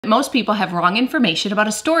Most people have wrong information about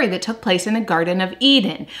a story that took place in the Garden of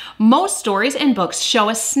Eden. Most stories and books show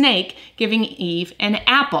a snake giving Eve an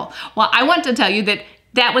apple. Well, I want to tell you that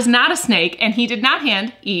that was not a snake, and he did not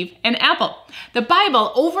hand Eve an apple. The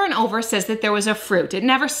Bible over and over says that there was a fruit. It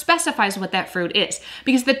never specifies what that fruit is,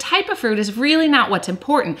 because the type of fruit is really not what's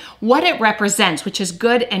important. What it represents, which is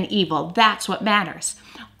good and evil, that's what matters.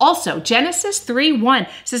 Also, Genesis 3:1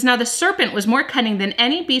 says, "Now the serpent was more cunning than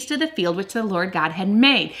any beast of the field which the Lord God had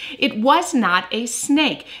made." It was not a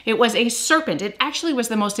snake. It was a serpent. It actually was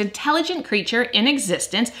the most intelligent creature in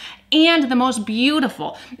existence and the most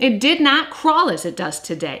beautiful. It did not crawl as it does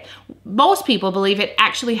today. Most people believe it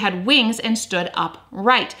actually had wings and stood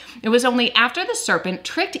upright. It was only after the serpent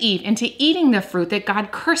tricked Eve into eating the fruit that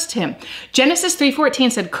God cursed him. Genesis 3:14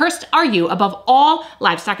 said, "Cursed are you above all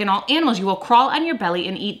livestock and all animals. You will crawl on your belly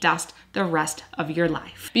and eat dust the rest of your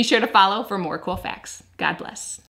life." Be sure to follow for more cool facts. God bless.